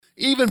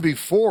Even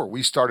before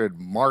we started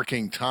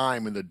marking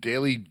time in the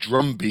daily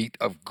drumbeat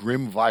of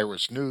grim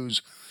virus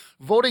news,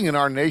 voting in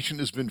our nation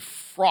has been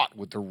fraught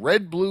with the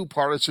red blue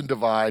partisan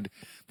divide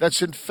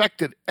that's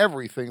infected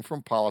everything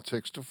from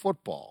politics to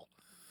football.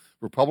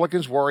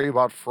 Republicans worry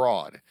about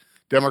fraud,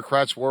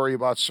 Democrats worry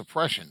about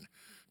suppression.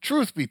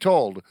 Truth be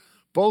told,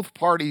 both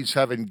parties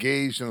have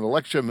engaged in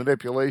election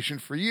manipulation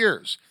for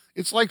years.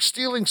 It's like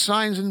stealing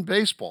signs in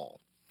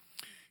baseball.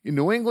 In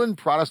New England,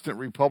 Protestant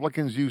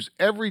Republicans used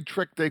every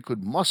trick they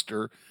could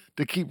muster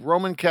to keep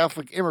Roman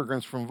Catholic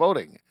immigrants from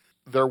voting.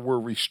 There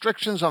were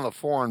restrictions on the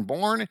foreign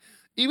born,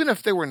 even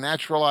if they were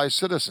naturalized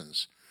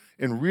citizens,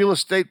 and real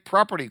estate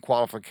property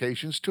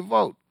qualifications to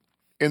vote.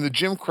 In the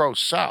Jim Crow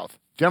South,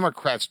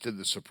 Democrats did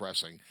the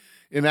suppressing,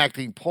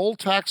 enacting poll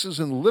taxes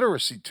and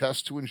literacy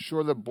tests to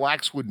ensure that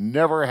blacks would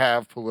never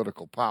have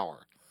political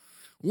power.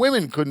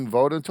 Women couldn't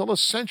vote until a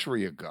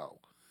century ago.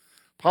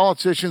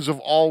 Politicians have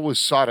always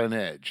sought an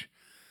edge.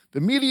 The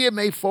media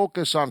may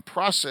focus on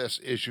process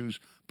issues,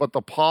 but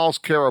the polls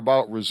care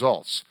about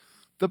results.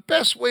 The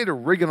best way to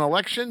rig an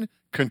election?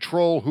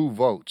 Control who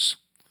votes.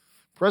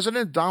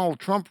 President Donald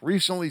Trump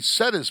recently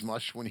said as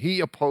much when he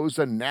opposed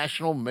a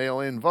national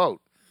mail-in vote,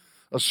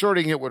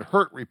 asserting it would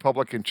hurt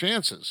Republican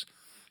chances.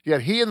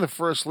 Yet he and the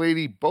First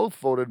Lady both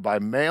voted by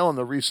mail in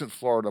the recent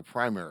Florida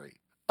primary.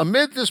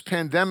 Amid this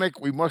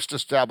pandemic, we must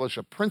establish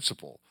a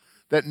principle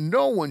that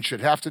no one should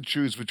have to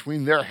choose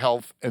between their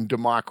health and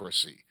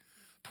democracy.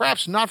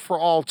 Perhaps not for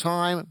all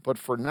time, but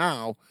for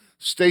now,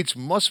 states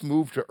must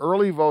move to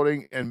early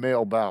voting and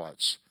mail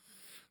ballots.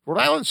 Rhode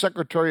Island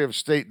Secretary of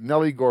State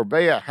Nellie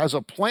Gorbea has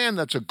a plan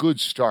that's a good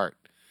start,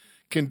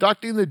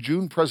 conducting the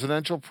June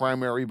presidential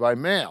primary by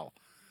mail.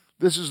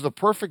 This is the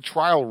perfect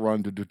trial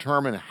run to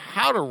determine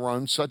how to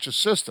run such a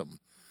system.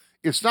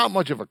 It's not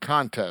much of a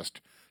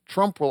contest.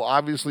 Trump will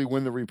obviously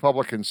win the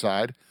Republican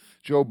side.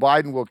 Joe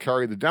Biden will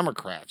carry the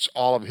Democrats.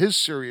 All of his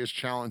serious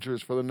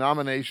challengers for the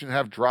nomination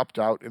have dropped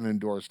out and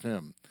endorsed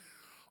him.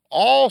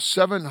 All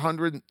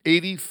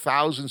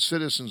 780,000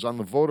 citizens on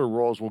the voter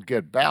rolls will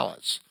get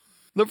ballots.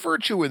 The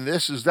virtue in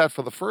this is that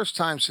for the first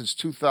time since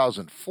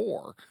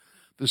 2004,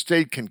 the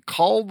state can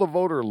cull the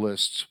voter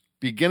lists,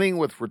 beginning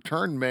with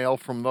return mail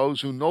from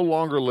those who no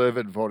longer live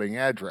at voting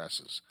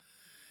addresses.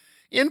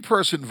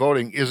 In-person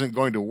voting isn't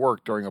going to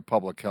work during a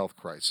public health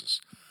crisis.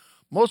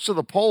 Most of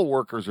the poll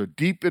workers are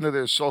deep into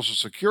their Social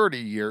Security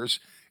years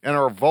and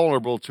are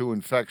vulnerable to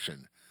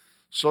infection.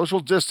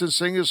 Social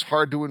distancing is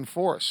hard to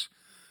enforce.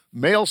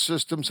 Mail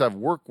systems have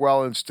worked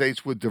well in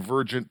states with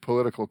divergent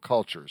political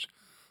cultures.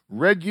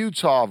 Red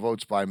Utah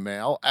votes by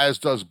mail, as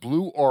does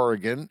blue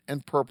Oregon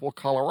and purple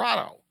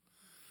Colorado.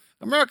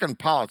 American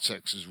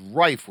politics is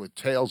rife with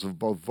tales of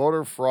both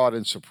voter fraud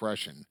and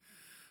suppression.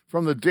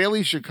 From the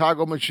Daily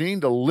Chicago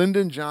Machine to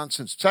Lyndon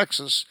Johnson's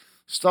Texas,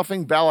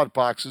 stuffing ballot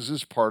boxes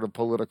is part of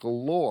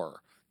political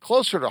lore.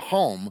 Closer to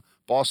home,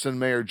 Boston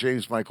Mayor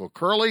James Michael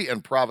Curley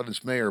and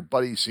Providence Mayor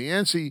Buddy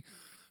Cianci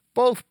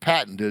both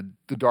patented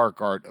the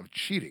dark art of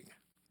cheating.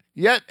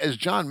 Yet, as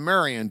John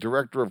Marion,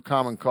 director of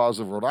Common Cause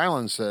of Rhode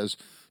Island, says,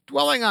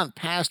 dwelling on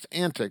past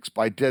antics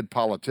by dead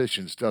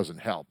politicians doesn't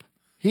help.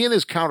 He and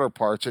his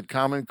counterparts at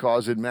Common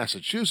Cause in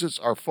Massachusetts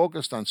are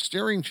focused on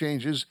steering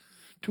changes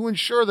to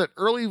ensure that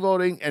early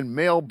voting and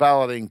mail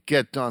balloting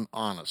get done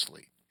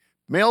honestly.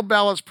 Mail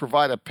ballots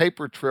provide a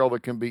paper trail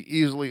that can be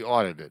easily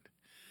audited.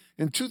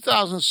 In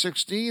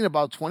 2016,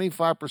 about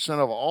 25%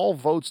 of all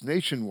votes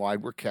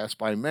nationwide were cast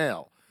by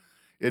mail.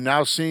 It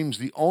now seems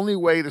the only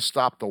way to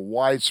stop the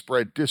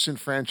widespread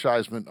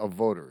disenfranchisement of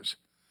voters.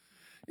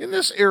 In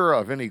this era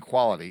of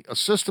inequality, a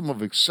system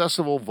of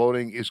accessible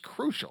voting is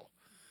crucial.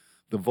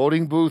 The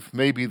voting booth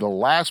may be the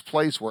last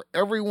place where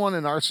everyone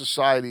in our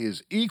society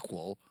is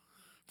equal,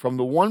 from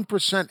the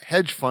 1%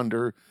 hedge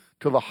funder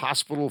to the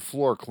hospital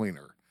floor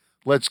cleaner.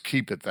 Let's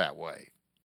keep it that way.